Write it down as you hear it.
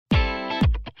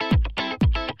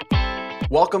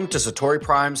Welcome to Satori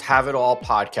Prime's Have It All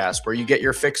podcast, where you get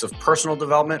your fix of personal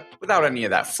development without any of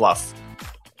that fluff.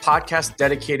 Podcast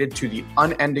dedicated to the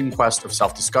unending quest of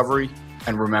self-discovery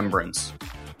and remembrance.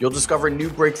 You'll discover new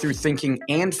breakthrough thinking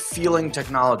and feeling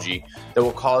technology that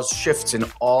will cause shifts in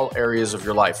all areas of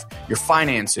your life, your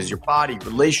finances, your body,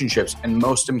 relationships, and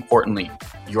most importantly,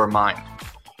 your mind.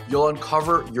 You'll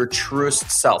uncover your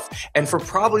truest self, and for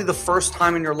probably the first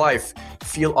time in your life,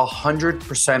 feel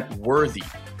 100% worthy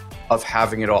of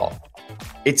having it all.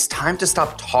 It's time to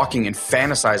stop talking and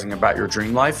fantasizing about your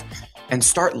dream life and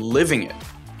start living it.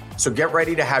 So get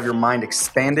ready to have your mind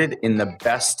expanded in the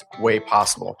best way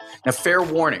possible. Now, fair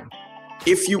warning,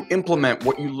 if you implement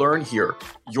what you learn here,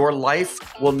 your life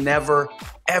will never,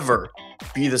 ever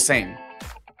be the same.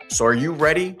 So are you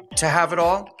ready to have it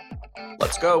all?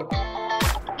 Let's go.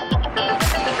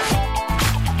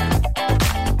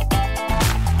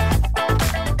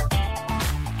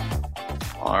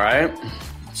 All right.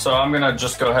 So I'm going to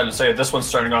just go ahead and say this one's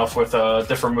starting off with a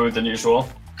different mood than usual.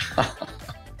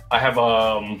 I have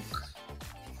a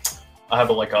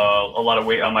lot of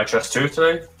weight on my chest too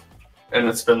today, and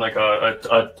it's been like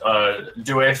a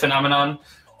Due phenomenon,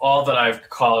 all that I've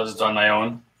caused on my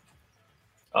own.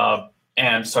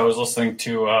 And so I was listening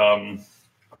to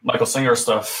Michael Singer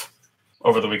stuff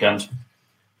over the weekend,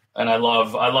 and I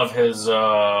love his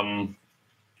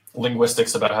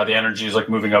linguistics about how the energy is like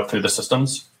moving up through the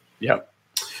systems. Yep.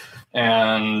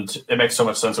 And it makes so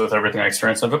much sense with everything I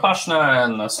experienced in Vipassana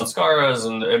and the Sanskaras,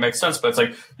 and it makes sense. But it's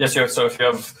like, yes,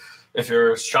 if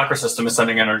your chakra system is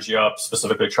sending energy up,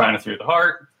 specifically trying to through the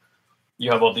heart,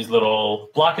 you have all these little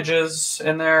blockages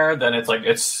in there, then it's like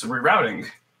it's rerouting.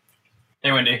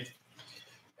 Hey, Wendy.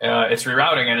 It's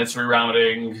rerouting, and it's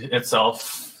rerouting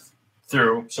itself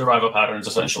through survival patterns,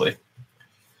 essentially.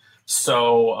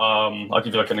 So I'll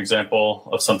give you like an example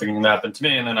of something that happened to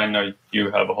me, and then I know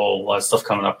you have a whole lot of stuff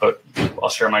coming up, but I'll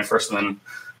share mine first, and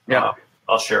then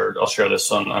I'll share this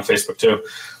on Facebook too.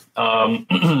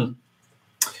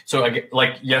 So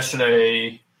like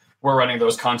yesterday, we're running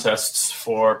those contests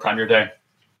for Prime Your Day,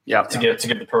 to get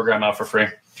the program out for free,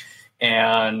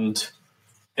 and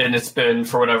it's been,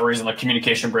 for whatever reason, like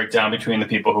communication breakdown between the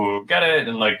people who get it,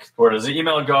 and like, where does the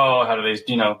email go? How do they,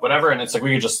 whatever. And it's like,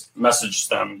 we could just message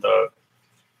them the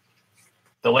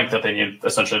link that they need,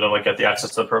 essentially, to like get the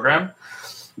access to the program.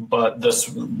 But this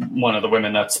one of the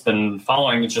women that's been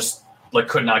following just like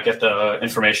could not get the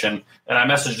information. And I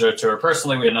messaged her to her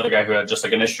personally. We had another guy who had just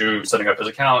like an issue setting up his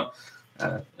account.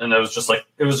 And it was just like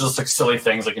silly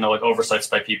things, like, like oversights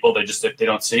by people. They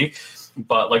don't see,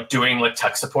 but like doing like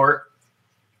tech support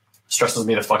stresses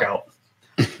me the fuck out.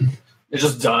 It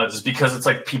just does, because it's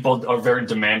like people are very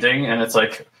demanding, and it's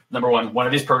like, number one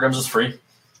of these programs is free.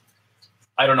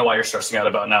 I don't know why you're stressing out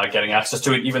about now getting access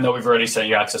to it, even though we've already sent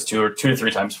you access to it 2 to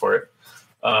 3 times for it.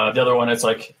 The other one, it's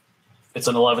like, it's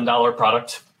an $11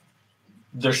 product.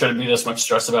 There shouldn't be this much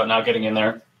stress about now getting in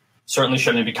there. Certainly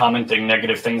shouldn't be commenting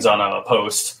negative things on a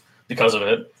post because of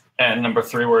it. And number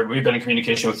 3, we've been in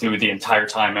communication with you the entire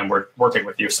time, and we're working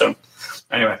with you. So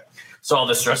anyway, so all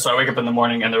this stress. So I wake up in the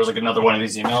morning, and there was like another one of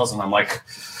these emails, and I'm like,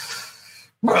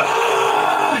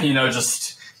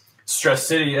 just stress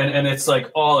city. And it's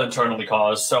like all internally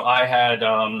caused. So I had,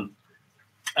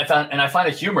 I find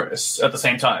it humorous at the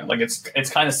same time. Like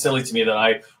it's kind of silly to me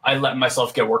that I let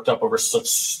myself get worked up over such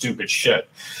stupid shit.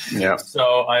 Yeah.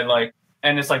 So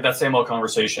and it's like that same old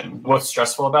conversation. What's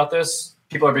stressful about this?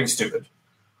 People are being stupid.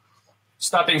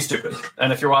 Stop being stupid.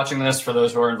 And if you're watching this, for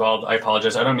those who are involved, I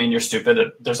apologize. I don't mean you're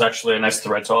stupid. There's actually a nice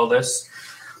thread to all this.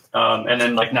 And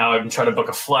then like now I'm trying to book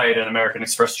a flight, and American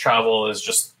Express Travel is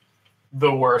just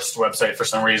the worst website for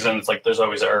some reason. It's like there's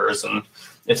always errors, and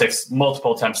it takes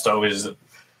multiple attempts to always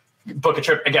book a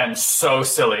trip. Again, so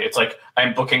silly. It's like,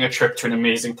 I'm booking a trip to an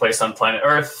amazing place on planet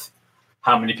Earth.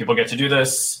 How many people get to do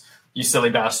this? You silly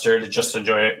bastard. Just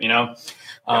enjoy it,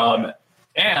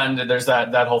 And there's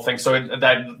that whole thing. So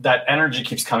that energy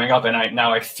keeps coming up, and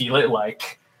I feel it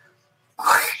like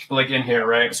in here,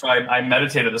 right? So I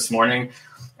meditated this morning,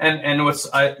 and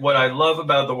what I love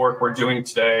about the work we're doing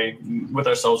today with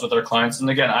ourselves, with our clients, and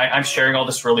again, I'm sharing all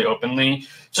this really openly,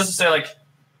 just to say, like,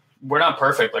 we're not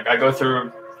perfect. Like, I go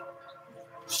through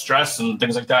stress and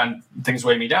things like that, and things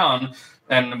weigh me down.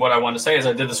 And what I want to say is,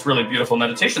 I did this really beautiful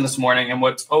meditation this morning, and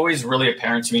what's always really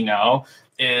apparent to me now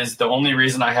is the only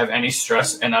reason I have any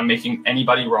stress and I'm making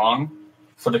anybody wrong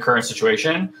for the current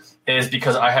situation is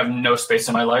because I have no space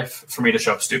in my life for me to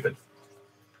show up stupid.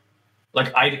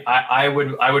 Like I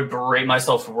would berate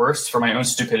myself worse for my own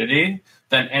stupidity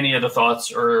than any of the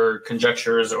thoughts or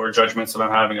conjectures or judgments that I'm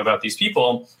having about these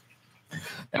people.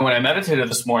 And when I meditated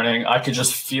this morning, I could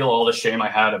just feel all the shame I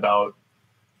had about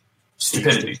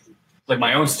stupidity, like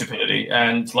my own stupidity.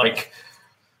 And like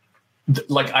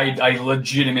I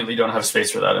legitimately don't have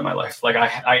space for that in my life. Like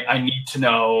I need to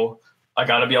know, I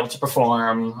got to be able to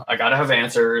perform. I got to have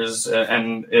answers,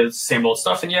 and it's same old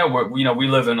stuff. And yeah, we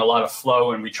live in a lot of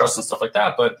flow and we trust and stuff like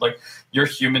that. But like your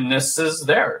humanness is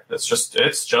there. It's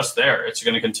just there. It's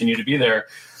going to continue to be there.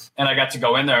 And I got to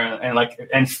go in there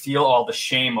and feel all the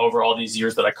shame over all these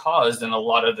years that I caused, and a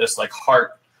lot of this like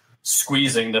heart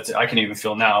squeezing that I can even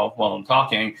feel now while I'm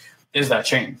talking is that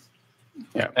shame.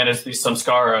 Yeah. And it's these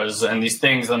samskaras and these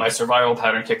things, and my survival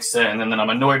pattern kicks in, and then I'm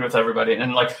annoyed with everybody.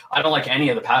 And like, I don't like any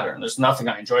of the pattern. There's nothing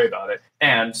I enjoy about it.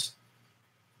 And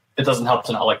it doesn't help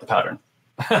to not like the pattern.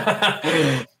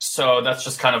 So that's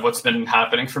just kind of what's been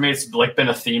happening for me. It's like been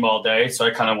a theme all day. So I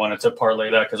kind of wanted to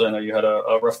parlay that because I know you had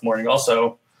a rough morning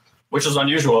also, which is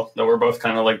unusual that we're both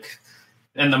kind of like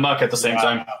in the muck at the same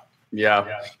time.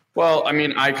 Yeah. Well, I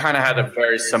mean, I kind of had a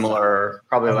very similar,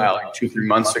 probably about like 2-3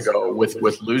 months ago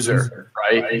with Loser,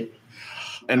 right?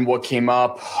 And what came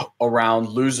up around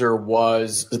Loser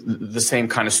was the same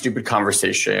kind of stupid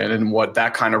conversation. And what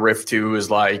that kind of riff to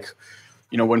is like,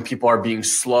 you know, when people are being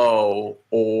slow,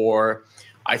 or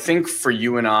I think for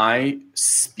you and I,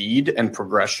 speed and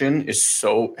progression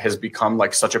has become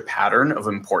like such a pattern of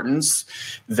importance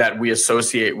that we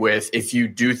associate with, if you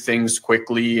do things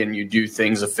quickly and you do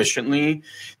things efficiently,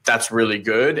 that's really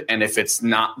good. And if it's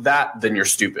not that, then you're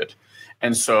stupid.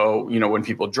 And so, you know, when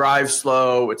people drive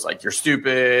slow, it's like you're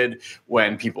stupid.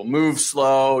 When people move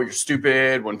slow, you're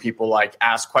stupid. When people like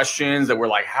ask questions that we're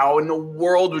like, how in the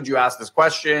world would you ask this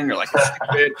question? You're like, you're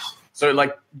stupid. So it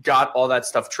like got all that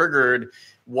stuff triggered.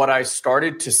 What I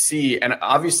started to see, and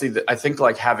obviously I think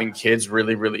like having kids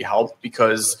really, really helped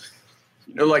because,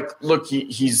 you know, like, look,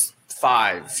 he's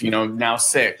 5, you know, now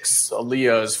 6,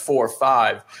 Aaliyah is 4,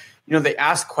 5. You know, they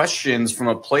ask questions from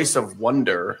a place of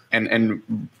wonder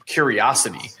and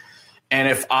curiosity. And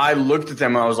if I looked at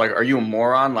them and I was like, are you a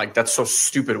moron? Like, that's so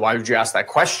stupid. Why would you ask that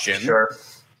question? Sure.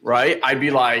 Right? I'd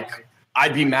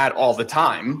be mad all the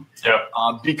time. Yeah.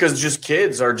 Because just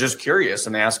kids are just curious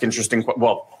and they ask interesting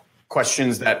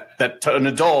questions that to an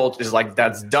adult is like,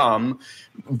 that's dumb.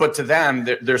 But to them,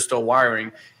 they're still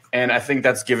wiring. And I think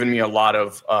that's given me a lot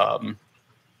of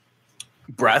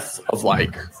breadth of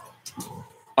like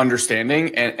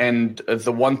understanding. And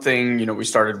the one thing, you know, we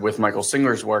started with Michael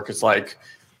Singer's work. It's like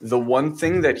the one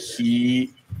thing that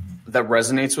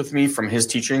resonates with me from his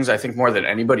teachings, I think more than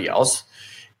anybody else,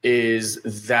 is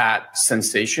that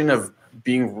sensation of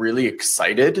being really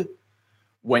excited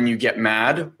when you get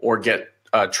mad or get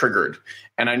triggered.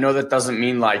 And I know that doesn't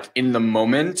mean like in the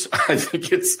moment. I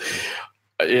think it's,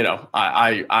 you know,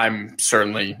 I'm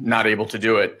certainly not able to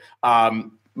do it.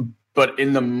 But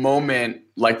in the moment,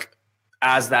 like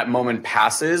as that moment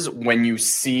passes, when you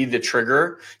see the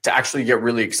trigger, to actually get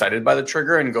really excited by the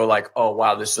trigger and go like, oh,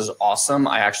 wow, this is awesome.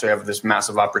 I actually have this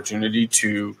massive opportunity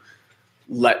to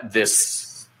let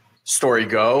this story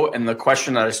go. And the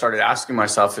question that I started asking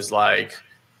myself is like,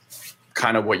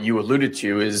 kind of what you alluded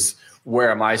to is, where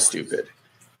am I stupid?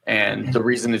 And the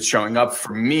reason it's showing up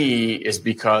for me is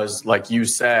because, like you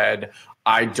said,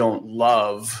 I don't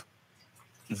love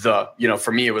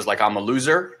for me, it was like, I'm a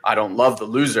loser. I don't love the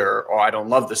loser, or I don't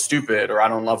love the stupid, or I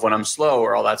don't love when I'm slow,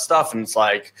 or all that stuff. And it's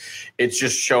like, it's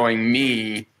just showing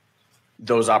me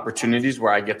those opportunities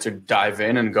where I get to dive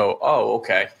in and go, oh,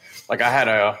 okay. Like I had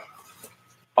a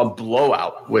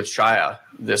blowout with Shia.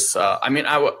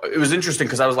 It was interesting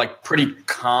because I was like pretty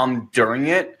calm during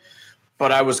it,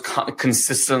 but I was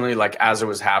consistently, like, as it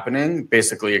was happening,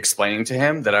 basically explaining to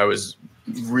him that I was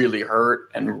really hurt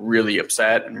and really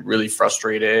upset and really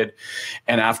frustrated.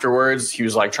 And afterwards, he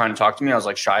was like trying to talk to me. I was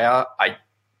like, Shia, I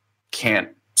can't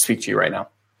speak to you right now.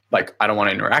 Like, I don't want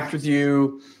to interact with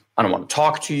you. I don't want to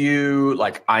talk to you.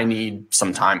 Like, I need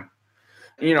some time.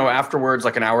 You know, afterwards,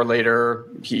 like an hour later,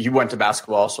 he went to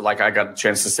basketball. So like I got a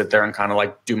chance to sit there and kind of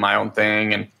like do my own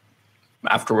thing. And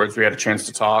afterwards we had a chance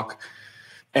to talk.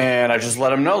 And I just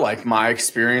let him know like my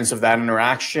experience of that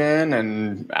interaction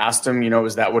and asked him, you know,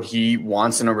 is that what he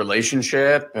wants in a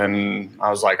relationship? And I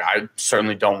was like, I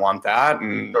certainly don't want that.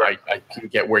 And I can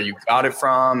get where you got it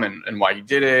from and why you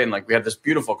did it. And like, we had this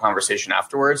beautiful conversation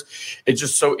afterwards. It's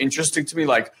just so interesting to me.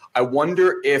 Like, I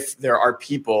wonder if there are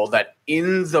people that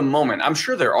in the moment, I'm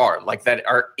sure there are, like, that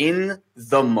are in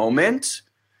the moment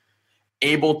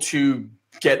able to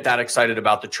get that excited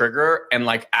about the trigger and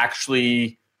like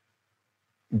actually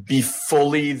be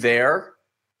fully there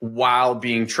while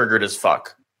being triggered as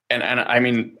fuck. And I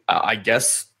mean, I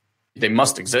guess they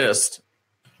must exist.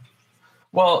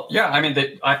 Well, yeah, I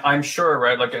mean, I'm sure,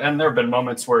 right? Like, and there have been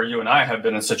moments where you and I have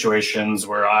been in situations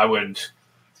where I would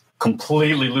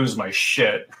completely lose my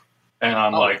shit And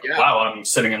I'm wow, I'm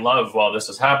sitting in love while this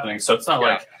is happening. So it's not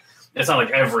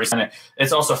like every second.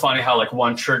 It's also funny how like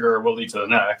one trigger will lead to the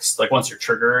next. Like once you're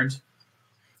triggered,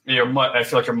 I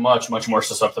feel like you're much, much more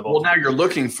susceptible. Well, now you're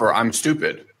looking for I'm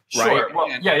stupid. Right. Sure. Well,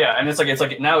 yeah. And it's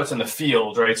like now it's in the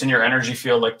field, right? It's in your energy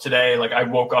field. Like today, like I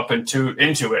woke up into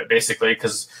it basically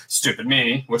because stupid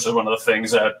me, which is one of the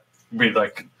things that we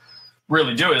like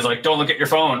really do is like, don't look at your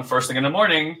phone first thing in the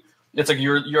morning. It's like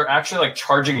you're actually like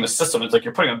charging the system. It's like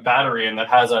you're putting a battery in that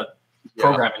has a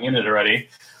programming in it already.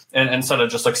 And instead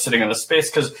of just like sitting in the space,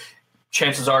 because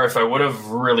chances are if I would have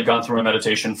really gone through a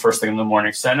meditation first thing in the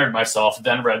morning, centered myself,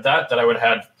 then read that I would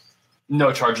have had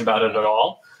no charge about it at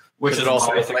all. Which is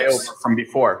also a layover from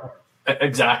before.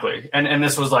 Exactly. And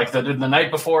this was like the night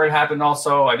before it happened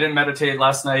also. I didn't meditate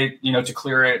last night, to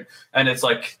clear it. And it's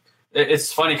like,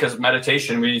 it's funny because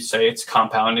meditation, we say it's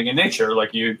compounding in nature.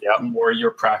 Like the more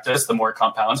you practice, the more it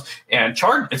compounds. And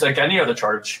charge, it's like any other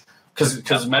charge.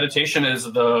 Because meditation it's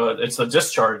the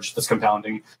discharge that's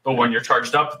compounding. But when you're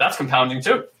charged up, that's compounding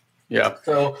too. Yeah.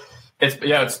 So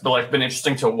it's like been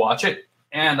interesting to watch it.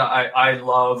 And I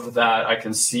love that I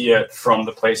can see it from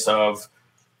the place of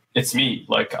it's me.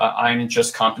 Like I'm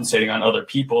just compensating on other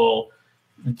people,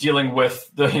 dealing with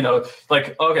the,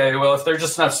 like, okay, well, if they're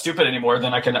just not stupid anymore,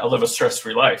 then I can live a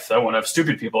stress-free life. I won't have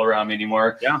stupid people around me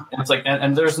anymore. Yeah. And it's like,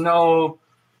 and there's no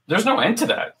end to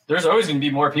that. There's always going to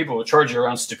be more people who charge you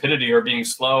around stupidity or being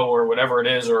slow or whatever it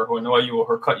is, or who annoy you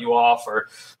or cut you off or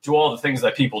do all the things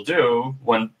that people do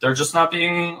when they're just not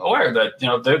being aware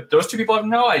that, those two people have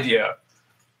no idea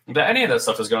that any of that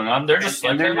stuff is going on. They're just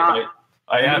like, they're not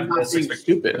being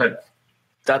stupid.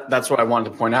 That's what I wanted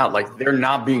to point out. Like they're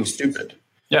not being stupid.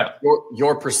 Yeah.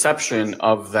 Your perception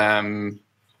of them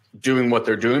doing what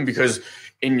they're doing, because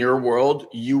in your world,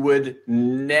 you would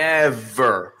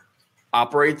never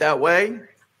operate that way,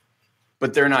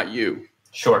 but they're not you.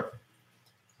 Sure.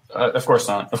 Of course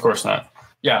not. Of course not.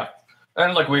 Yeah.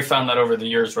 And like we found that over the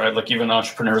years, right? Like even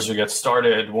entrepreneurs who get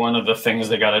started, one of the things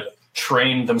they got to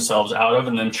train themselves out of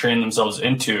and then train themselves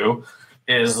into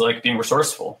is like being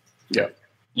resourceful. Yeah.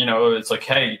 It's like,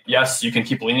 hey, yes, you can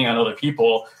keep leaning on other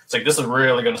people. It's like, this is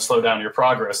really going to slow down your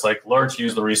progress. Like learn to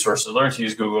use the resources, learn to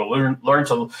use Google, learn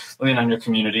to lean on your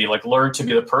community, like learn to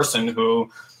be the person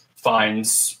who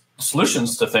finds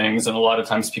solutions to things. And a lot of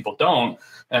times people don't.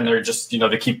 And they're just,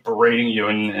 they keep berating you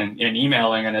and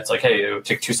emailing. And it's like, hey, it would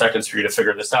take 2 seconds for you to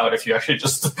figure this out if you actually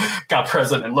just got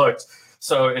present and looked.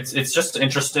 So it's just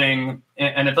interesting,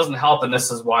 and it doesn't help. And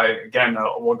this is why, again,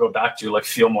 we'll go back to like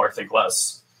feel more, think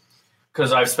less.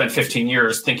 Because I've spent 15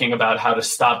 years thinking about how to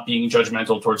stop being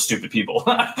judgmental towards stupid people.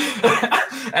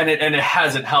 and it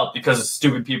hasn't helped because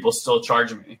stupid people still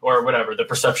charge me or whatever. The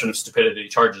perception of stupidity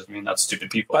charges me, not stupid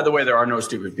people. By the way, there are no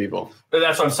stupid people. But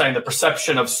that's what I'm saying. The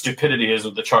perception of stupidity is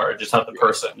with the charge. It's not the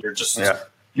person. You're just... Yeah.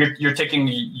 You're taking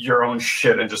your own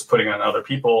shit and just putting it on other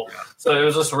people. Yeah. So it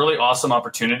was this really awesome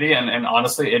opportunity. And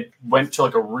honestly, it went to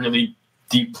like a really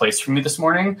deep place for me this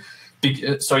morning.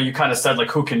 So you kind of said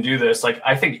like, who can do this? Like,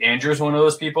 I think Andrew's one of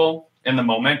those people in the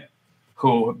moment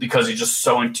who, because he's just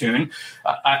so in tune,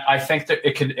 I think that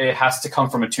it has to come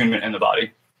from attunement in the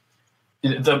body.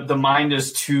 The mind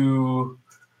is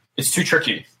it's too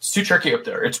tricky. It's too tricky up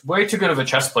there. It's way too good of a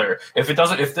chess player.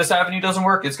 If this avenue doesn't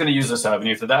work, it's going to use this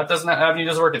avenue. If that avenue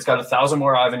doesn't work, it's got 1,000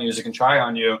 more avenues it can try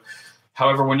on you.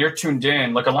 However, when you're tuned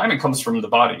in, like alignment comes from the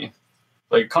body,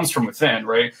 like it comes from within,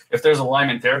 right? If there's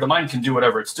alignment there, the mind can do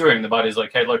whatever it's doing. The body's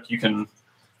like, hey, look, you can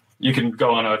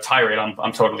go on a tirade.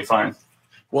 I'm totally fine.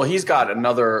 Well, he's got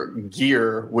another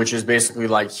gear, which is basically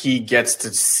like he gets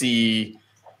to see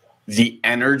the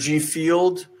energy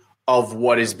field of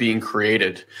what is being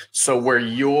created. So where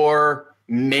you're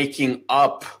making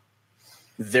up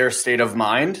their state of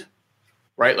mind,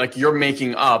 right? Like you're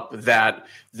making up that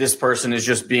this person is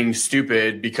just being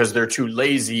stupid because they're too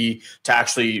lazy to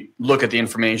actually look at the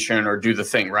information or do the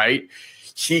thing, right?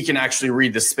 He can actually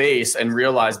read the space and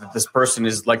realize that this person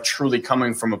is like truly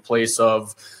coming from a place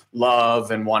of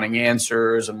love and wanting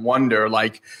answers and wonder.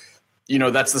 Like,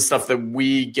 that's the stuff that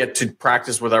we get to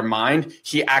practice with our mind.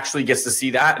 He actually gets to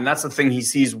see that. And that's the thing he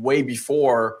sees way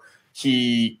before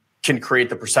he can create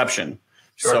the perception.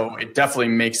 Sure. So it definitely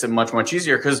makes it much, much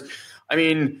easier. Because,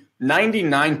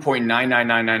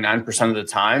 99.99999% of the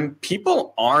time,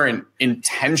 people aren't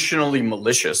intentionally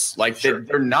malicious. Like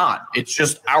they're not. It's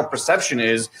just our perception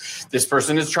is this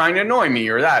person is trying to annoy me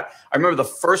or that. I remember the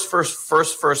first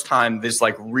time this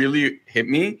like really hit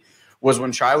me was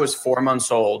when Chai was 4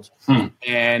 months old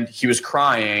and he was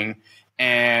crying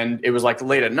and it was like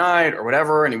late at night or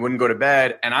whatever and he wouldn't go to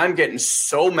bed and I'm getting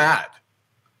so mad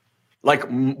like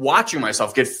watching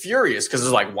myself get furious because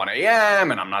it's like 1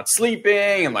 a.m. and I'm not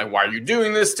sleeping and like, why are you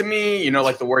doing this to me? You know,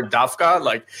 like the word dafka,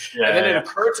 like, and then it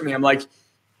occurred to me, I'm like,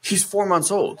 he's 4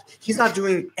 months old. He's not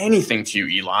doing anything to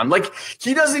you, Elon. Like,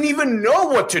 he doesn't even know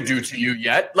what to do to you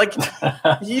yet. Like,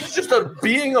 he's just a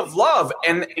being of love.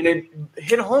 And it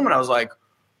hit home, and I was like,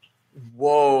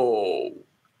 whoa.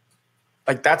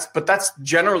 Like, that's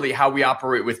generally how we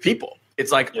operate with people.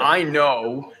 It's like, I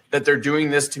know that they're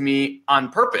doing this to me on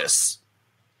purpose.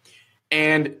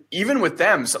 And even with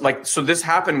them, so this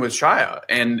happened with Shia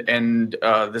and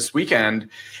this weekend,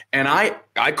 and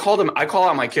I called him. I call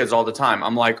out my kids all the time.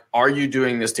 I'm like, "Are you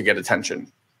doing this to get attention?"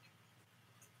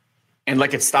 And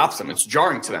like it stops them. It's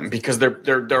jarring to them because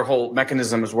their whole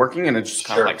mechanism is working, and it just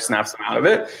kind of like snaps them out of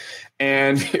it.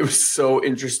 And it was so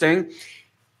interesting.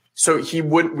 So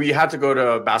we had to go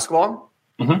to basketball,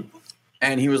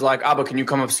 and he was like, "Abba, can you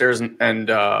come upstairs and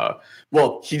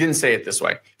well, he didn't say it this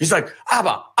way. He's like,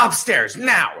 Abba, upstairs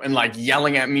now. And like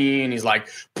yelling at me. And he's like,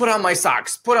 put on my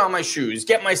socks, put on my shoes,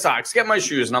 get my socks, get my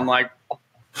shoes. And I'm like,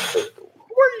 who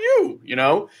are you? You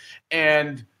know?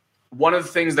 And one of the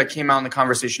things that came out in the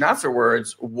conversation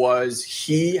afterwards was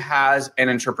he has an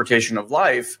interpretation of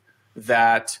life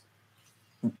that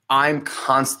I'm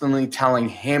constantly telling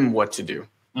him what to do.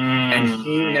 And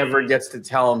he never gets to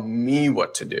tell me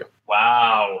what to do.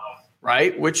 Wow.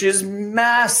 Right? Which is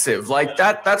massive. Like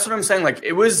that's what I'm saying. Like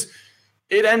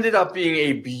it ended up being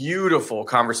a beautiful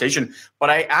conversation, but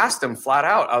I asked him flat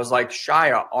out. I was like,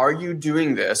 Shia, are you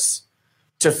doing this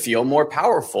to feel more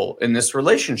powerful in this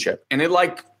relationship? And it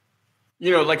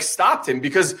stopped him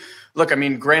because look, I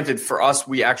mean, granted for us,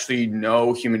 we actually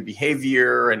know human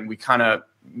behavior and we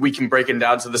can break it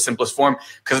down to the simplest form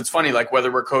because it's funny, like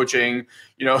whether we're coaching,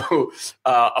 a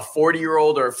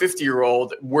 40-year-old or a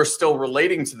 50-year-old, we're still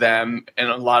relating to them. And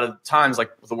a lot of times,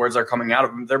 like the words that are coming out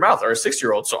of their mouth are a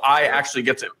 6-year-old. So I actually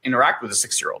get to interact with a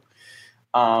 6-year-old.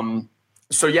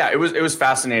 So yeah, it was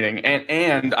fascinating.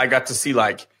 And I got to see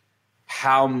like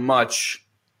how much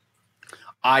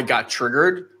I got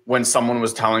triggered when someone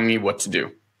was telling me what to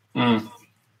do.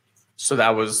 So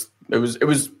it was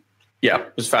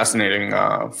fascinating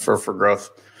for growth.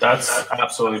 That's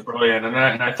absolutely brilliant.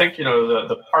 And I think,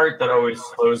 the part that always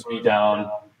slows me down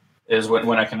is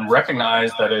when I can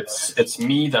recognize that it's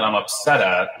me that I'm upset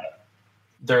at.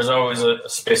 There's always a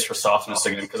space for softness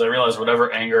again, because I realize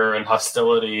whatever anger and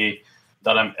hostility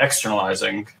that I'm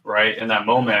externalizing, right, in that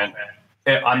moment,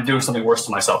 I'm doing something worse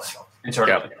to myself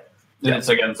internally. Yep. And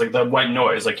it's like the white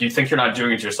noise. Like you think you're not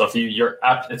doing it to yourself.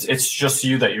 It's just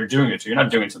you that you're doing it to. You're not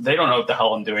doing it to. They don't know what the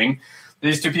hell I'm doing.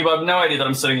 These two people have no idea that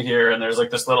I'm sitting here, and there's like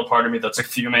this little part of me that's like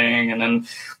fuming, and then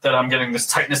that I'm getting this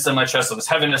tightness in my chest and this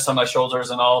heaviness on my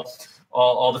shoulders, and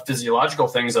all the physiological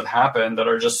things that happen that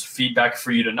are just feedback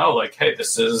for you to know, like, hey,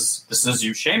 this is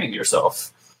you shaming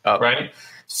yourself, right?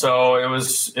 So it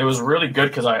was really good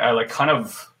because I like kind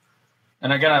of.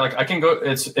 And again, I can go.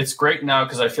 It's great now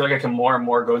because I feel like I can more and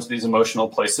more go into these emotional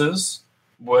places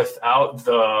without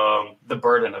the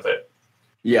burden of it.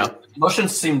 Yeah,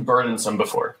 emotions seemed burdensome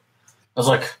before. I was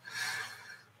like,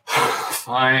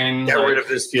 fine, get rid of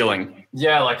this feeling.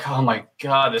 Yeah, like oh my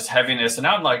god, this heaviness. And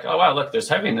now I'm like, oh wow, look, there's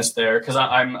heaviness there because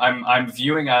I'm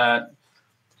viewing at.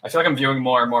 I feel like I'm viewing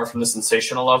more and more from the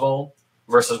sensational level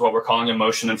versus what we're calling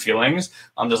emotion and feelings.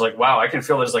 I'm just like, wow, I can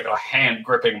feel there's like a hand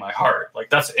gripping my heart. Like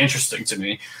that's interesting to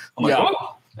me. I'm like,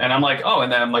 oh, and I'm like, oh,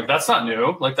 and then I'm like, that's not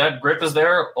new. Like that grip is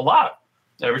there a lot.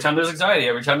 Every time there's anxiety,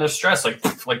 every time there's stress, like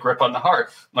grip on the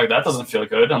heart. I'm like, that doesn't feel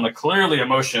good. I'm like, clearly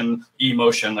emotion,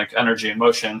 like energy and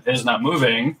motion is not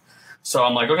moving. So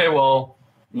I'm like, okay, well,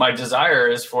 my desire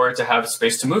is for it to have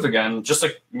space to move again. Just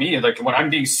like me, like when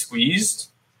I'm being squeezed,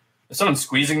 if someone's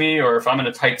squeezing me or if I'm in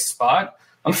a tight spot,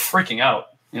 I'm freaking out.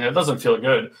 It doesn't feel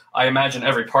good. I imagine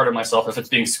every part of myself, if it's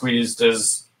being squeezed,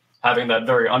 is having that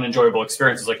very unenjoyable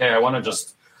experience. It's like, hey, I want to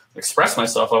just express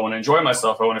myself. I want to enjoy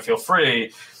myself. I want to feel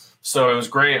free. So it was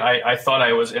great. I thought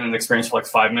I was in an experience for like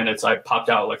 5 minutes. I popped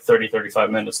out like 30,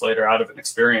 35 minutes later out of an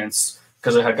experience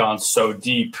because it had gone so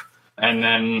deep. And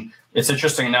then it's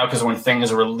interesting now because when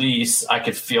things release, I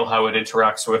could feel how it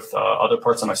interacts with other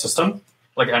parts of my system.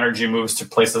 Like energy moves to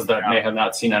places that may have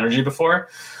not seen energy before.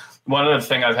 One other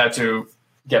thing I've had to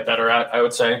get better at, I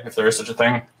would say, if there is such a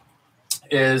thing,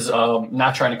 is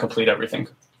not trying to complete everything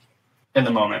in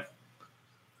the moment.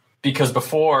 Because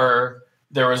before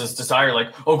there was this desire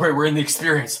like, oh, great, we're in the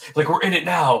experience. Like, we're in it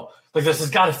now. Like, this has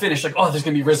got to finish. Like, oh, there's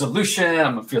going to be resolution.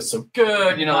 I'm going to feel so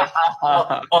good. Like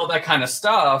all that kind of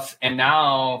stuff. And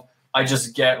now I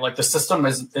just get like the system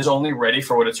is only ready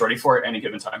for what it's ready for at any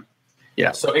given time.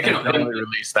 Yeah. So it can only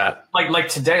release that. Like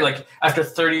today, like after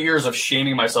 30 years of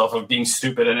shaming myself of being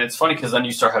stupid. And it's funny because then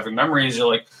you start having memories. You're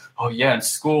like, oh yeah, in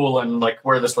school and like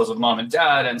where this was with mom and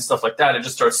dad and stuff like that. It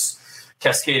just starts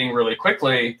cascading really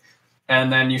quickly.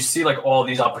 And then you see like all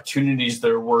these opportunities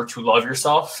there were to love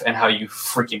yourself and how you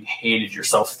freaking hated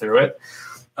yourself through it.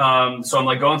 So I'm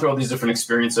like going through all these different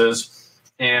experiences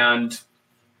and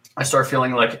I start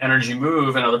feeling like energy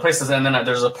move in other places. And then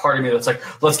there's a part of me that's like,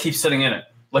 let's keep sitting in it.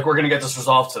 Like we're going to get this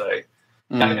resolved today.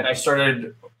 And I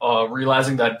started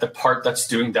realizing that the part that's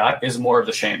doing that is more of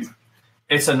the shame.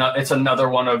 It's another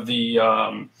one of the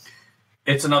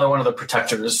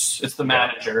protectors. It's the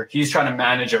manager. He's trying to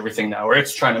manage everything now, or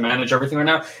it's trying to manage everything right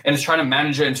now, and it's trying to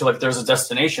manage it until like there's a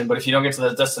destination. But if you don't get to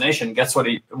the destination, guess what?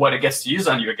 What it gets to use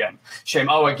on you again? Shame.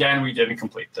 Oh, again, we didn't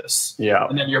complete this. Yeah,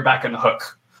 and then you're back in the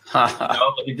hook.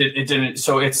 Like it didn't.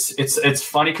 So it's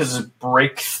funny because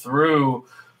breakthrough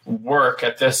work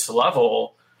at this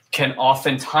level can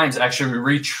oftentimes actually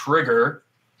re-trigger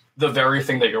the very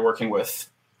thing that you're working with.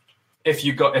 If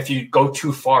you go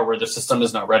too far where the system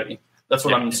is not ready. That's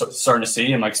what I'm starting to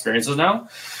see in my experiences now.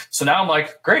 So now I'm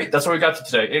like, great, that's what we got to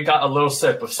today. It got a little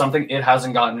sip of something it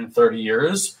hasn't gotten in 30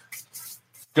 years.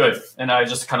 Good. And I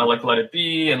just kind of like let it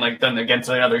be. And like then again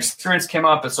today another experience came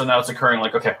up. And so now it's occurring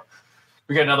like, okay,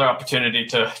 we get another opportunity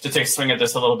to take a swing at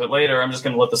this a little bit later. I'm just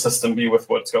going to let the system be with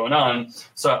what's going on.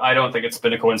 So I don't think it's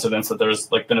been a coincidence that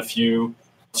there's like been a few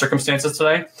circumstances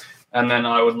today. And then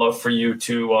I would love for you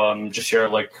to just share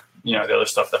like, the other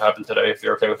stuff that happened today, if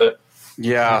you're okay with it.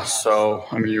 Yeah. So,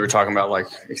 I mean, you were talking about like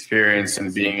experience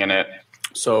and being in it.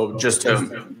 So just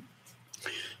to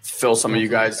fill some of you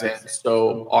guys in.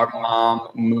 So our mom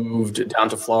moved down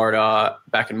to Florida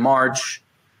back in March.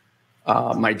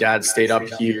 My dad stayed up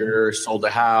here, sold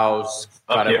a house.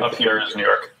 Up here is New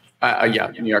York.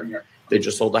 Yeah, New York. They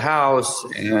just sold the house.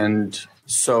 And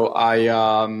so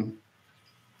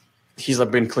he's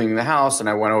been cleaning the house, and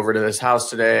I went over to this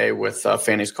house today with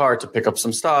Fanny's car to pick up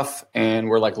some stuff, and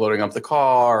we're like loading up the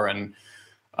car. And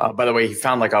by the way, he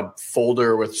found like a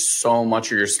folder with so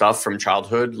much of your stuff from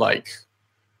childhood.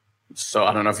 So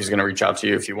I don't know if he's going to reach out to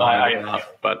you if you want or not.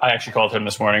 But I actually called him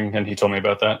this morning, and he told me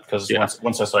about that because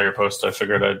once I saw your post, I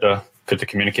figured I'd good to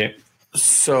communicate.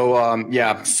 So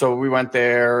so we went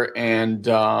there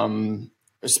and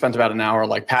spent about an hour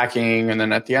like packing, and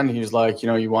then at the end he was like,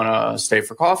 you want to stay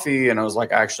for coffee? And I was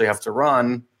like, I actually have to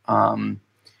run.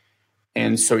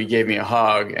 And so he gave me a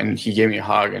hug, and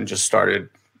just started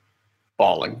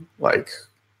bawling, like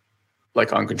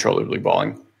uncontrollably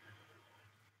bawling.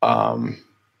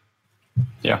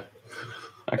 Yeah,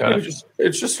 I got it.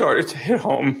 It just started to hit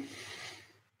home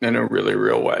in a really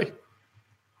real way.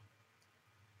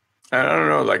 And I don't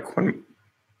know, like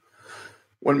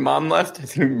when mom left, I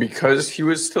think because he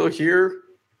was still here,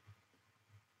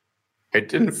 it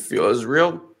didn't feel as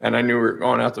real. And I knew we were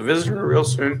going out to visit her real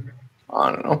soon.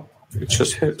 I don't know. It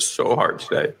just hit so hard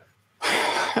today.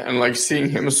 And like seeing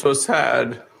him so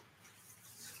sad.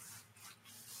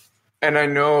 And I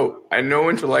know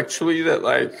intellectually that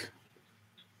like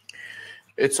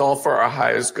it's all for our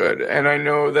highest good. And I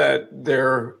know that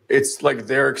it's like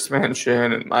their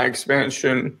expansion and my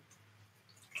expansion.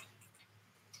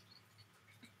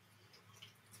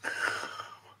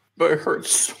 But it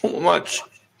hurts so much.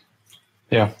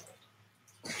 Yeah.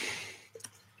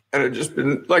 And it just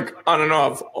been like on and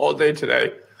off all day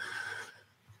today.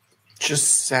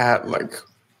 Just sad. Like,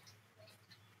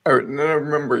 I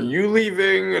remember you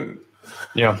leaving, and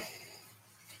yeah,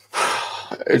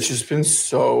 it's just been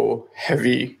so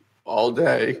heavy all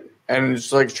day. And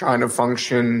it's like trying to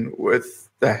function with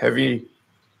the heavy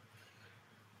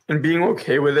and being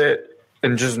okay with it,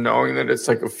 and just knowing that it's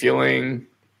like a feeling.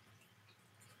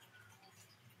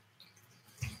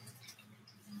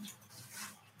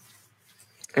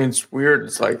 And it's weird.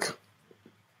 It's like,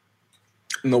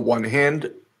 on the one hand,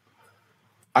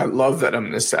 I love that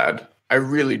I'm this sad. I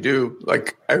really do.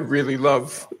 Like, I really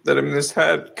love that I'm this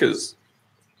sad because,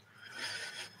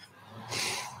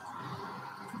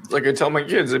 like I tell my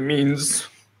kids, it means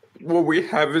what we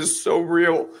have is so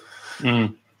real.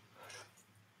 Mm.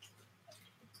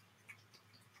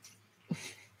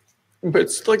 But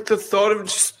it's like the thought of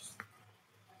just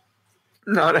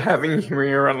not having him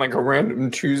here on like a random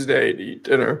Tuesday to eat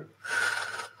dinner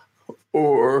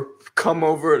or come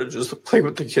over to just play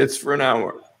with the kids for an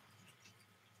hour.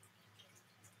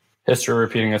 History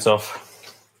repeating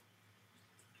itself.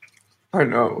 I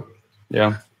know.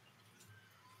 Yeah.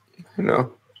 I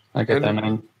know. I get that,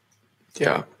 man.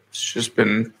 Yeah. It's just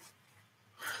been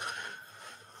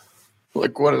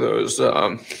like one of those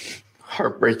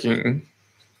heartbreaking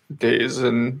days,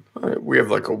 and we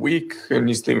have like a week, and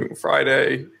he's leaving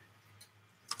Friday,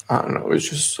 I don't know. It's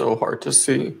just so hard to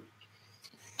see.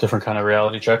 Different kind of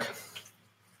reality check.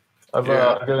 I've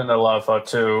given it a lot of thought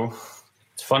too.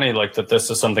 It's funny, like that. This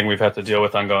is something we've had to deal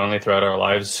with ongoingly throughout our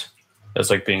lives, as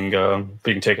like being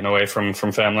taken away from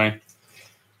family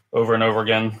over and over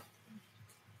again.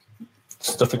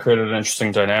 It's definitely created an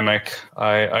interesting dynamic.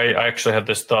 I actually had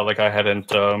this thought, like I haven't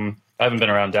been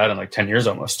around Dad in like 10 years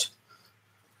almost.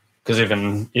 Because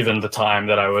even the time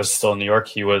that I was still in New York,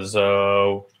 he was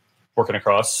working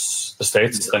across the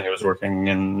States. Then he was working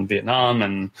in Vietnam,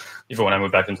 and even when I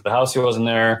moved back into the house, he wasn't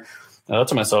there. And I thought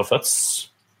to myself, that's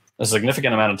a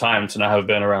significant amount of time to not have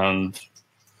been around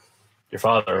your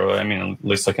father. I mean, at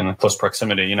least like in a close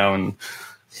proximity, you know. And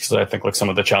because I think like some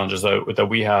of the challenges that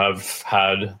we have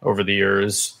had over the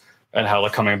years, and how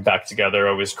like coming back together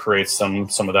always creates some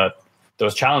of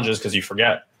those challenges, because you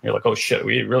forget. You're like, oh shit,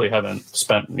 we really haven't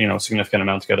spent, you know, a significant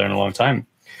amount together in a long time.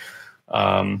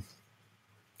 Yeah,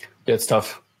 it's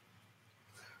tough.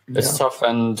 It's tough,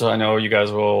 and I know you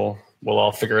guys will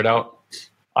all figure it out.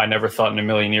 I never thought in a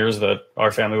million years that our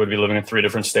family would be living in 3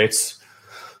 different states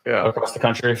across the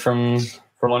country from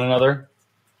one another.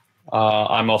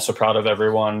 I'm also proud of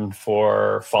everyone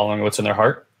for following what's in their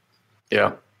heart.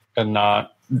 Yeah. And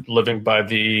not living by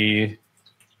the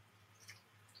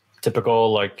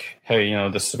typical, like, hey, you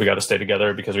know, we got to stay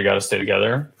together because we got to stay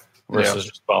together, versus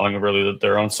just following really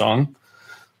their own song.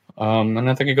 And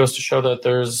I think it goes to show that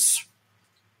there's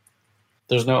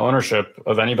no ownership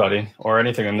of anybody or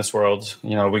anything in this world.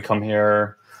 You know, we come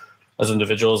here as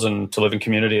individuals and to live in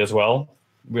community as well.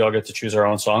 We all get to choose our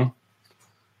own song.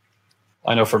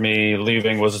 I know for me,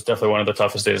 leaving was definitely one of the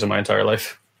toughest days of my entire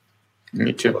life.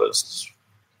 Me too. It was,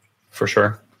 for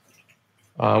sure.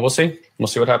 We'll see. We'll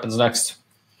see what happens next.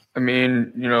 I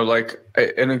mean, you know, like,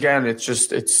 and again,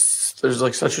 there's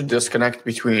like such a disconnect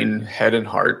between head and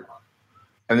heart.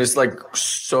 And this like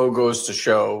so goes to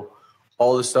show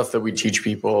all the stuff that we teach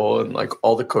people, and like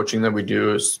all the coaching that we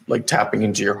do is like tapping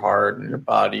into your heart and your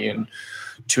body and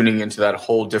tuning into that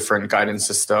whole different guidance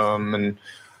system. And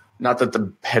not that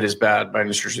the head is bad by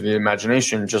any stretch of the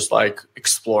imagination, just like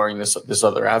exploring this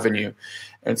other avenue.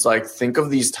 And it's like, think of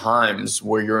these times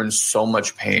where you're in so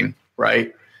much pain,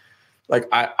 right? Like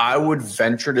I would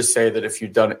venture to say that if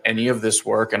you've done any of this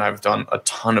work, and I've done a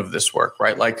ton of this work,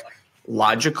 right? Like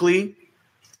logically,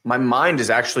 my mind is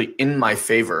actually in my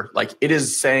favor. Like it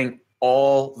is saying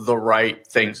all the right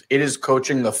things. It is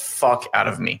coaching the fuck out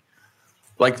of me.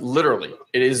 Like literally,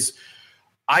 it is.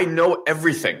 I know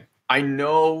everything. I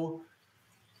know.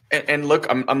 And look,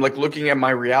 I'm like looking at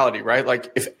my reality, right?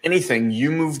 Like if anything, you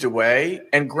moved away,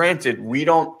 and granted, we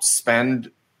don't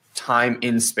spend time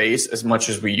in space as much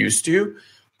as we used to,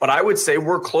 but I would say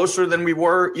we're closer than we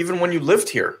were even when you lived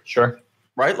here. Sure.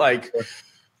 Right? Like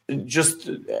just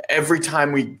every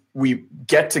time we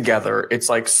get together, it's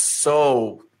like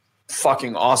so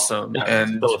fucking awesome. Yeah,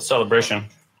 and still a celebration.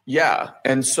 Yeah.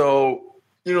 And so,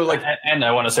 you know, like, and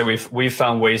I want to say we've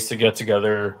found ways to get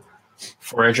together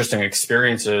for interesting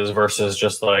experiences versus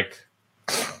just like,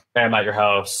 hey, I'm at your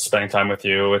house spending time with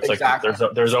you. It's exactly.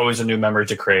 Like there's always a new memory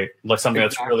to create, like something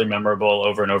that's really memorable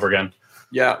over and over again.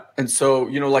 Yeah. And so,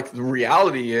 you know, like the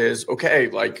reality is, okay,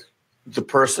 like the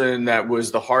person that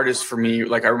was the hardest for me,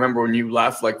 like I remember when you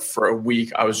left, like for a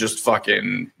week, I was just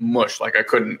fucking mush. Like I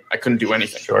couldn't do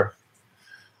anything. Sure.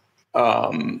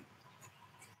 And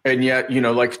yet, you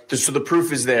know, like so the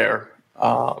proof is there.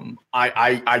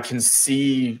 I can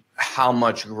see how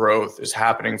much growth is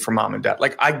happening for Mom and Dad.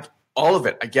 Like all of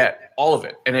it, I get all of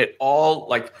it. And it all,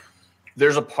 like,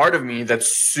 there's a part of me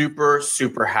that's super,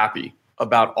 super happy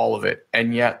about all of it.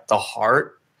 And yet the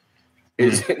heart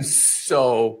is in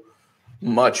so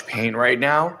much pain right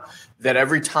now that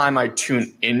every time I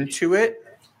tune into it,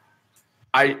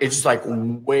 it's just like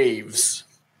waves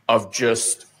of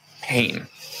just pain.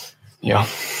 Yeah.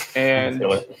 And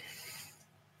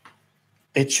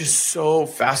it's just so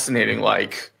fascinating.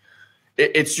 Like,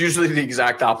 it's usually the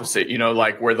exact opposite, you know,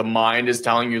 like where the mind is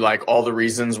telling you like all the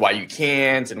reasons why you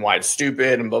can't and why it's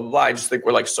stupid and blah, blah, blah. I just think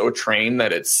we're like so trained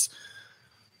that it's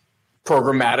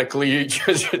programmatically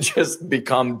just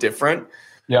become different.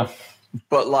 Yeah.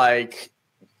 But like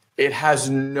it has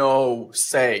no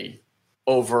say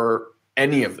over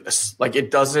any of this. Like it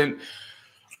doesn't,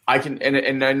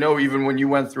 and I know even when you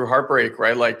went through heartbreak,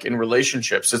 right? Like in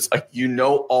relationships, it's like, you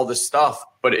know, all this stuff,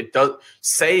 but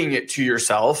saying it to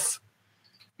yourself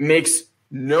makes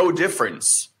no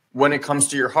difference when it comes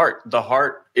to your heart. The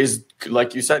heart is,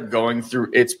 like you said, going through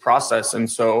its process.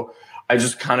 And so I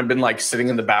just kind of been like sitting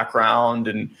in the background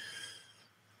and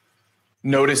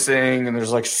noticing, and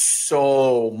there's like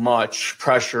so much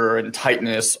pressure and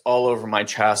tightness all over my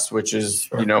chest, which is,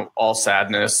 you know, all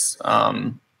sadness.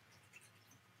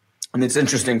 And it's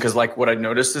interesting because like what I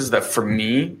noticed is that for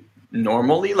me,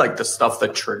 normally, like the stuff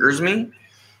that triggers me,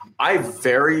 I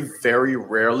very, very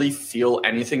rarely feel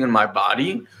anything in my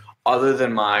body other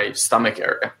than my stomach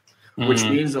area, which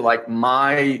means that like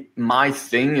my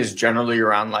thing is generally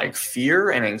around like fear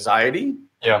and anxiety.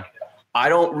 Yeah. I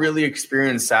don't really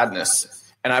experience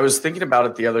sadness. And I was thinking about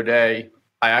it the other day.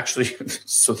 I actually,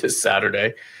 so this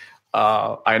Saturday,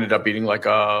 I ended up eating like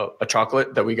a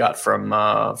chocolate that we got from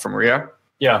Maria.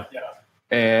 Yeah.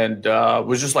 And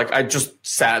was just like, I just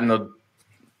sat in the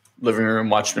living room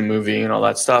watching a movie and all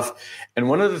that stuff. And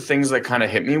one of the things that kind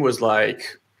of hit me was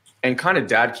like, and kind of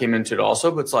dad came into it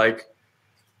also, but it's like,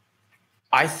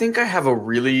 I think I have a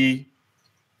really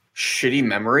shitty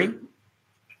memory.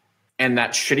 And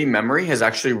that shitty memory has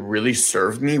actually really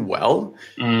served me well.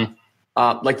 We'll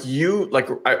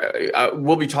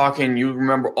be talking, you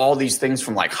remember all these things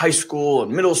from like high school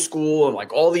and middle school and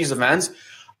like all these events.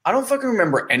 I don't fucking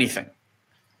remember anything.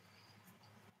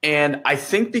 And I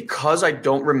think because I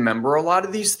don't remember a lot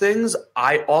of these things,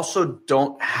 I also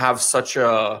don't have such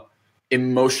a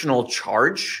emotional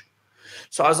charge.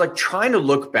 So I was like trying to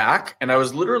look back, and I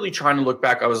was literally trying to look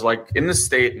back. I was like in the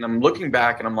state and I'm looking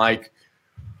back and I'm like,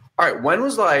 all right, when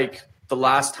was like the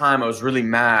last time I was really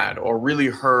mad or really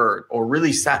hurt or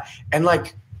really sad? And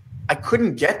like, I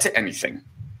couldn't get to anything.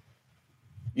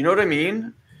 You know what I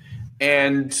mean?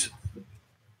 And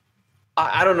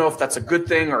I don't know if that's a good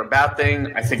thing or a bad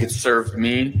thing. I think it served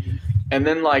me. And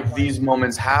then like these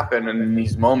moments happen, and in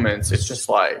these moments, it's just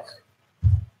like,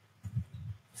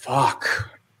 fuck.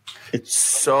 It's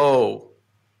so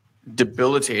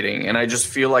debilitating. And I just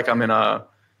feel like I'm in a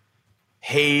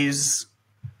haze,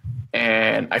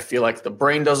 and I feel like the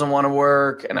brain doesn't want to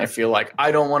work, and I feel like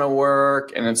I don't want to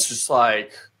work. And it's just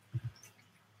like,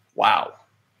 wow.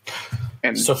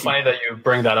 And so funny that you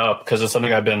bring that up, because it's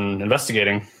something I've been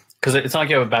investigating. Because it's not like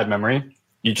you have a bad memory.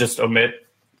 You just omit.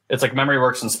 It's like memory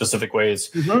works in specific ways.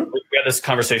 We had this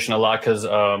conversation a lot because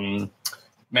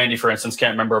Mandy, for instance,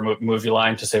 can't remember a movie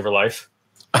line to save her life.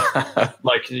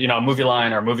 Like, you know, a movie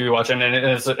line or a movie we watch. And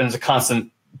it's a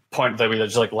constant point that we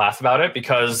just like laugh about it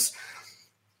because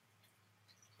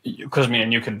me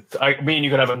and you could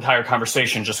have an entire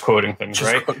conversation just quoting things,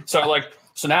 right?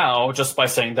 So now just by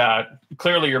saying that,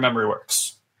 clearly your memory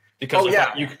works. Because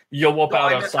you'll whoop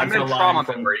out a sign for the line.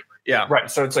 Memory. Yeah.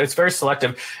 Right. So it's very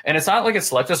selective. And it's not like it's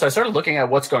selective. So I started looking at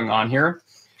what's going on here.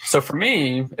 So for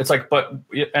me, it's like,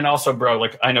 and also, bro,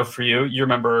 like I know for you, you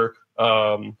remember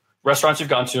restaurants you've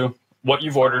gone to, what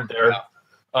you've ordered there. Yeah.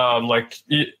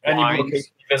 Any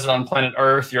location you visit on planet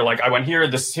Earth, you're like, I went here,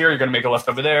 this is here, you're going to make a left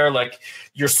over there. Like,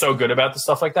 you're so good about the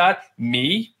stuff like that.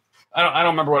 Me, I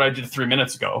don't remember what I did 3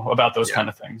 minutes ago about those kind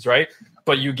of things, right?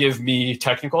 But you give me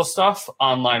technical stuff,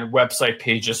 online website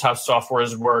pages, how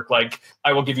softwares work. Like,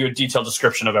 I will give you a detailed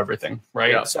description of everything,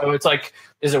 right? Yeah. So it's like,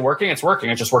 is it working? It's working.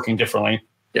 It's just working differently.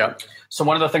 Yeah. So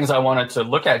one of the things I wanted to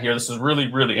look at here, this is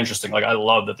really, really interesting. Like, I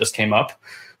love that this came up.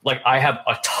 Like, I have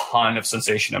a ton of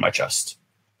sensation in my chest.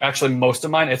 Actually, most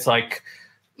of mine, it's like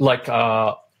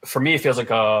for me, it feels like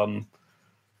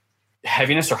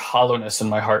heaviness or hollowness in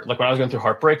my heart. Like when I was going through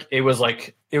heartbreak, it was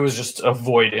just a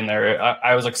void in there.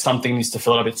 I was like, something needs to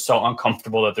fill it up. It's so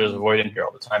uncomfortable that there's a void in here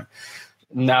all the time.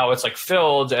 Now it's like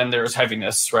filled and there's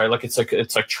heaviness, right? Like it's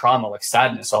like trauma, like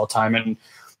sadness all the time. And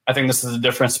I think this is the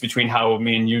difference between how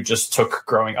me and you just took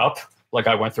growing up. Like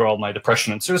I went through all my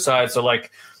depression and suicide. So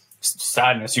like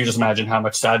sadness, you just imagine how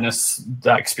much sadness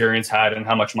that experience had and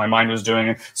how much my mind was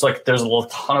doing. So like there's a little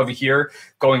ton over here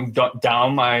going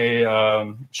down my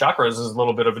chakras is a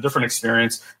little bit of a different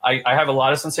experience. I have a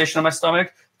lot of sensation in my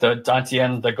stomach. The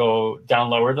dantian that go down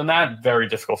lower than that, very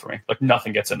difficult for me. Like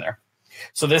nothing gets in there.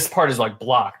 So this part is like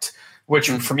blocked,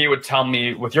 which for me would tell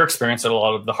me with your experience that a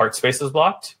lot of the heart space is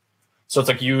blocked. So it's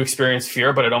like you experience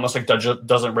fear, but it almost like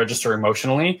doesn't register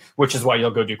emotionally, which is why you'll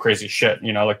go do crazy shit.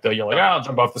 You know, like you're like, I'll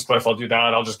jump off this cliff, I'll do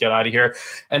that, I'll just get out of here,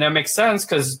 and that makes sense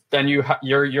because then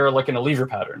you're like in a lever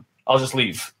pattern. I'll just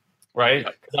leave, right?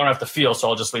 Because I don't have to feel, so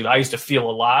I'll just leave. I used to feel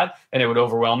a lot, and it would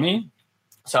overwhelm me,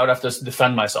 so I would have to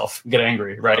defend myself, get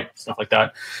angry, right, stuff like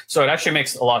that. So it actually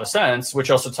makes a lot of sense, which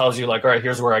also tells you like, all right,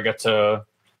 here's where I get to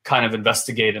kind of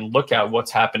investigate and look at what's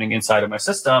happening inside of my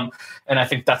system. And I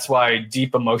think that's why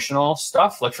deep emotional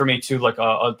stuff, like for me too, like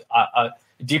a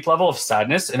deep level of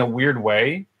sadness in a weird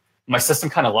way, my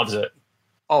system kind of loves it.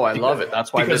 Oh, I love it.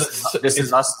 That's why this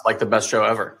is us like the best show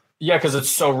ever. Yeah, because it's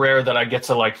so rare that I get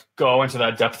to like go into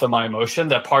that depth of my emotion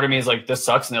that part of me is like, this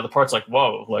sucks. And the other part's like,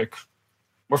 whoa, like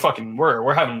we're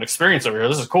having an experience over here.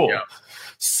 This is cool. Yeah.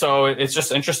 So it's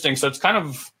just interesting. So it's kind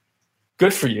of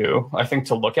good for you, I think,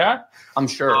 to look at. I'm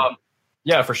sure.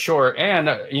 Yeah, for sure. And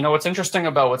what's interesting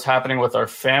about what's happening with our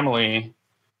family,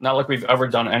 not like we've ever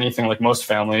done anything like most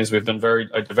families. We've been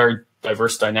a very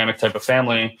diverse, dynamic type of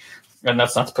family. And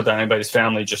that's not to put down anybody's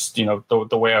family, just,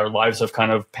 the way our lives have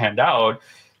kind of panned out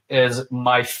is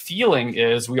my feeling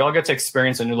is we all get to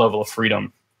experience a new level of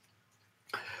freedom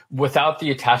without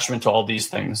the attachment to all these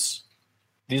things.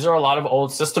 These are a lot of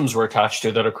old systems we're attached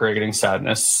to that are creating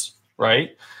sadness,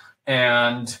 right?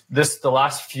 And the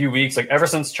last few weeks, like ever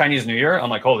since Chinese New Year, I'm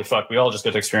like, holy fuck, we all just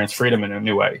get to experience freedom in a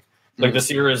new way. Like this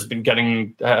year has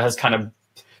kind of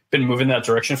been moving that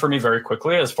direction for me very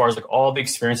quickly as far as like all the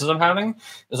experiences I'm having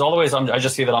is all the ways I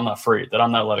just see that I'm not free, that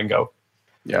I'm not letting go.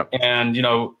 Yeah. And,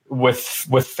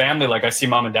 with family, like I see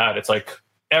mom and dad, it's like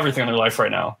everything in their life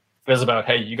right now is about,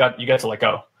 hey, you get to let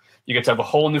go. You get to have a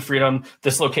whole new freedom.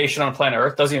 This location on planet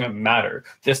Earth doesn't even matter.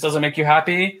 This doesn't make you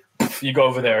happy. You go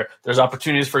over there. There's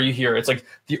opportunities for you here. It's like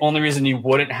the only reason you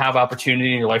wouldn't have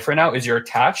opportunity in your life right now is you're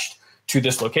attached to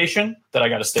this location, that I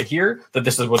got to stay here, that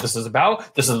this is what this is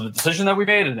about. This is the decision that we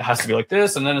made and it has to be like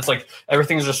this. And then it's like,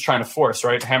 everything's just trying to force,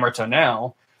 right? Hammer to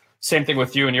now. Same thing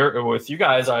with you and with you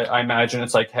guys. I imagine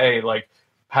it's like, hey, like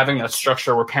having that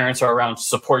structure where parents are around to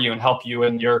support you and help you,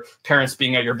 and your parents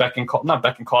being at your not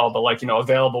beck and call, but like,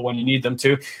 available when you need them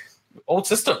to. Old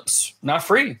systems, not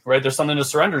free, right? There's something to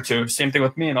surrender to. Same thing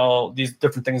with me and all these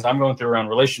different things I'm going through around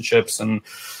relationships and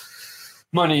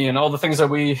money and all the things that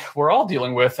we're all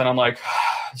dealing with. And I'm like,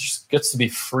 it just gets to be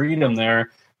freedom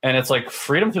there. And it's like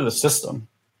freedom through the system.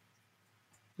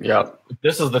 Yeah.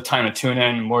 This is the time to tune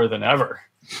in more than ever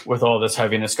with all this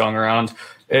heaviness going around.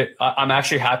 I'm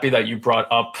actually happy that you brought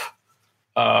up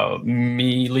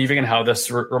me leaving and how this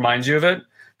reminds you of it.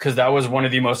 Because that was one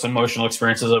of the most emotional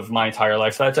experiences of my entire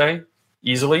life that day,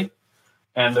 easily.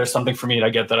 And there's something for me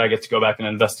that I get to go back and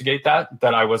investigate that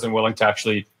I wasn't willing to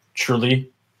actually truly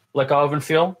let go of and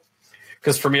feel.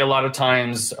 Because for me, a lot of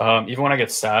times, even when I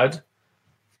get sad,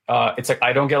 it's like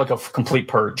I don't get like a complete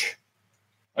purge.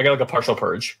 I get like a partial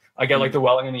purge. I get like the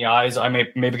welling in the eyes. I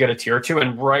maybe get a tear or two.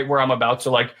 And right where I'm about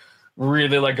to like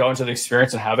really like go into the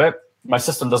experience and have it, my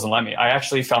system doesn't let me. I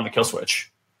actually found the kill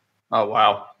switch. Oh,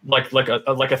 wow. Like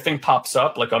a thing pops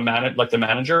up, like the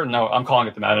manager. No, I'm calling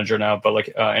it the manager now, but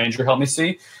like Andrew helped me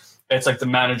see. It's like the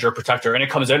manager protector, and it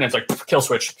comes in and it's like kill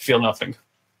switch, feel nothing.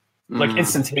 Like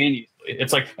instantaneously.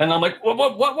 It's like, and I'm like,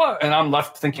 what? And I'm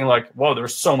left thinking like, whoa,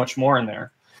 there's so much more in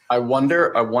there. I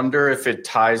wonder if it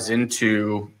ties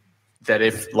into that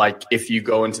if you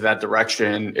go into that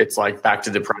direction, it's like back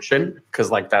to depression,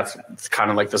 because like that's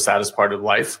kind of like the saddest part of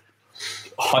life.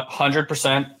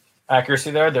 100%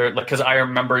 accuracy there. Because I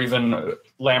remember even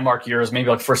landmark years, maybe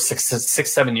like for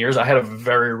 6-7 years, I had a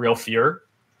very real fear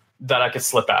that I could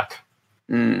slip back.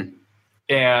 And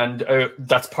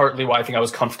that's partly why I think I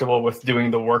was comfortable with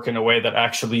doing the work in a way that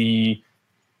actually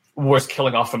was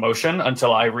killing off emotion,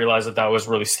 until I realized that was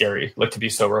really scary, like to be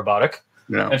so robotic.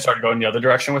 Yeah. And started going the other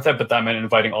direction with it. But that meant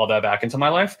inviting all that back into my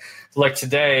life. Like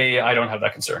today, I don't have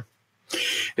that concern.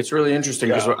 It's really interesting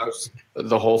because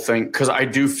the whole thing, because I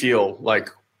do feel like,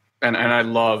 and I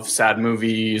love sad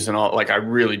movies and all, like I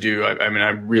really do. I mean, I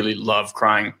really love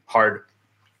crying hard.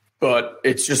 But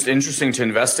it's just interesting to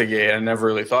investigate. I never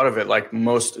really thought of it. Like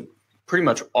pretty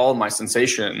much all my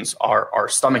sensations are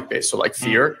stomach based. So like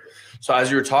fear. So as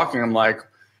you were talking, I'm like,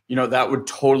 that would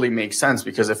totally make sense,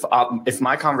 because if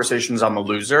my conversations, I'm a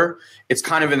loser, it's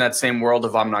kind of in that same world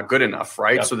of I'm not good enough,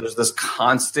 right? Yep. So there's this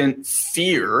constant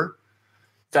fear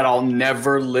that I'll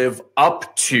never live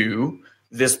up to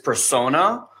this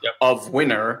persona of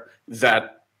winner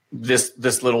that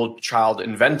this little child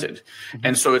invented.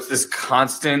 And so it's this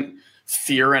constant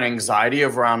fear and anxiety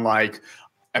around like,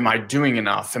 am I doing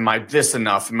enough? Am I this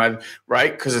enough? Am I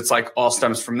right? Because it's like all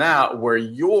stems from that, where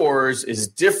yours is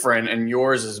different and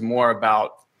yours is more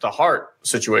about the heart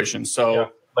situation.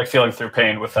 So like feeling through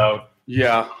pain without.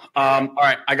 Yeah. All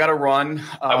right. I got to run.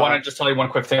 I want to just tell you one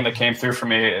quick thing that came through for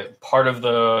me. Part of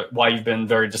why you've been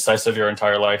very decisive your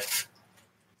entire life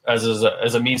as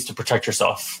a means to protect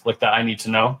yourself, like that I need to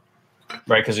know,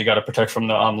 right? Because you got to protect from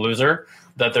the loser,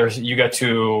 that you get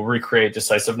to recreate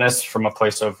decisiveness from a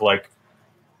place of like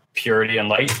purity and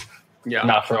light,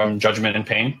 not from judgment and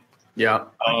pain. That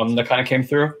kind of came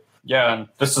through. And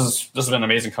this has been an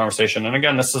amazing conversation. And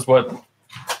again, this is what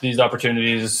these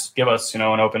opportunities give us, and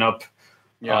open up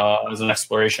as an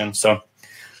exploration. So, all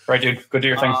right, dude, go do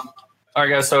your thing. All right,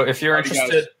 guys. So if you're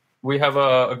interested, we have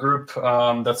a group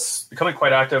that's becoming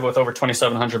quite active with over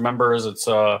 2,700 members. It's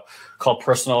called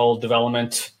Personal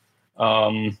Development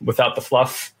Without the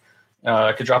Fluff.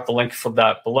 I could drop the link for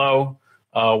that below.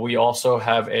 We also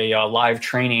have a live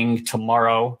training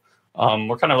tomorrow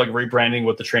We're kind of like rebranding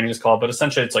what the training is called, but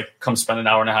essentially it's like come spend an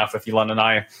hour and a half with Elon and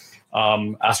I,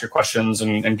 ask your questions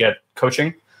and get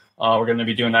coaching. We're going to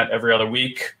be doing that every other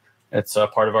week. It's a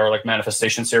part of our like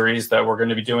manifestation series that we're going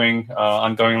to be doing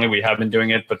ongoingly. We have been doing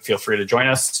it, but feel free to join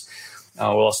us.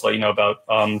 We'll also let you know about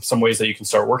some ways that you can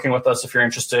start working with us if you're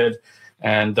interested.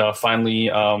 And finally,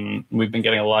 we've been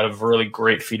getting a lot of really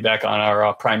great feedback on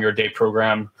our Prime Your Day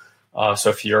program. So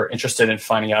if you're interested in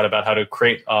finding out about how to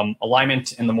create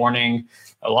alignment in the morning,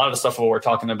 a lot of the stuff what we're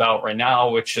talking about right now,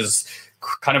 which is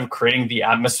kind of creating the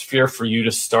atmosphere for you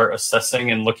to start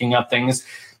assessing and looking at things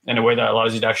in a way that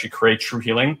allows you to actually create true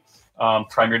healing.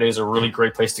 Prime Your Day is a really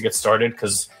great place to get started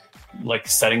because like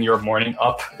setting your morning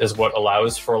up is what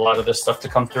allows for a lot of this stuff to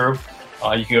come through.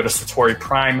 You can go to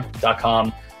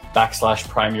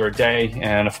satoriprime.com/Prime Your Day.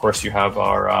 And of course you have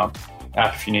our app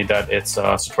if you need that. It's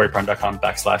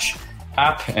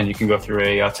satoriprime.com/app. And you can go through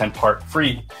a 10-part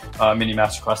free mini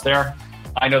masterclass there.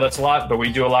 I know that's a lot, but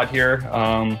we do a lot here.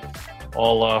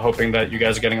 All hoping that you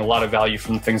guys are getting a lot of value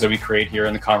from the things that we create here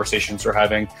and the conversations we're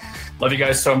having. Love you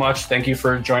guys so much. Thank you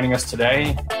for joining us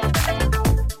today.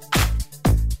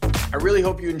 I really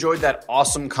hope you enjoyed that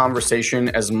awesome conversation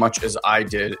as much as I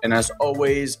did. And as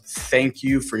always, thank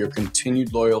you for your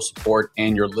continued loyal support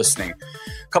and your listening.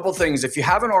 A couple things. If you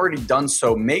haven't already done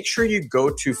so, make sure you go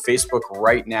to Facebook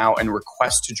right now and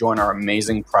request to join our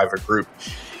amazing private group.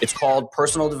 It's called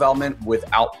Personal Development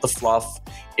Without the Fluff.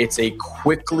 It's a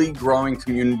quickly growing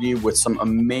community with some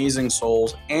amazing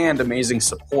souls and amazing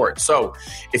support. So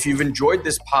if you've enjoyed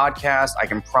this podcast, I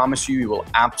can promise you will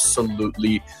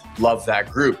absolutely love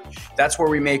that group. That's where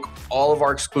we make all of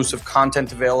our exclusive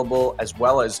content available, as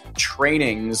well as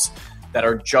trainings that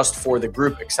are just for the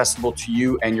group, accessible to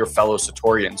you and your fellow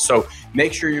Satorians. So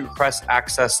make sure you request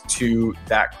access to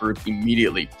that group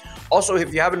immediately. Also,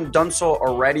 if you haven't done so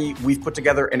already, we've put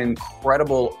together an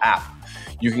incredible app.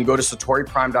 You can go to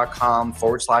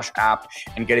satoriprime.com/app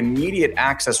and get immediate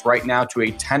access right now to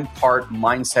a 10-part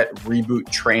mindset reboot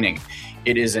training.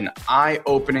 It is an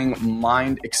eye-opening,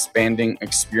 mind-expanding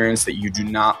experience that you do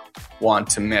not want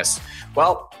to miss.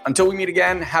 Well, until we meet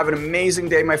again, have an amazing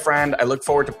day, my friend. I look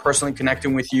forward to personally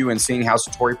connecting with you and seeing how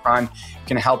Satori Prime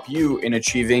can help you in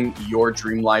achieving your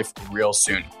dream life real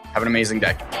soon. Have an amazing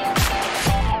day.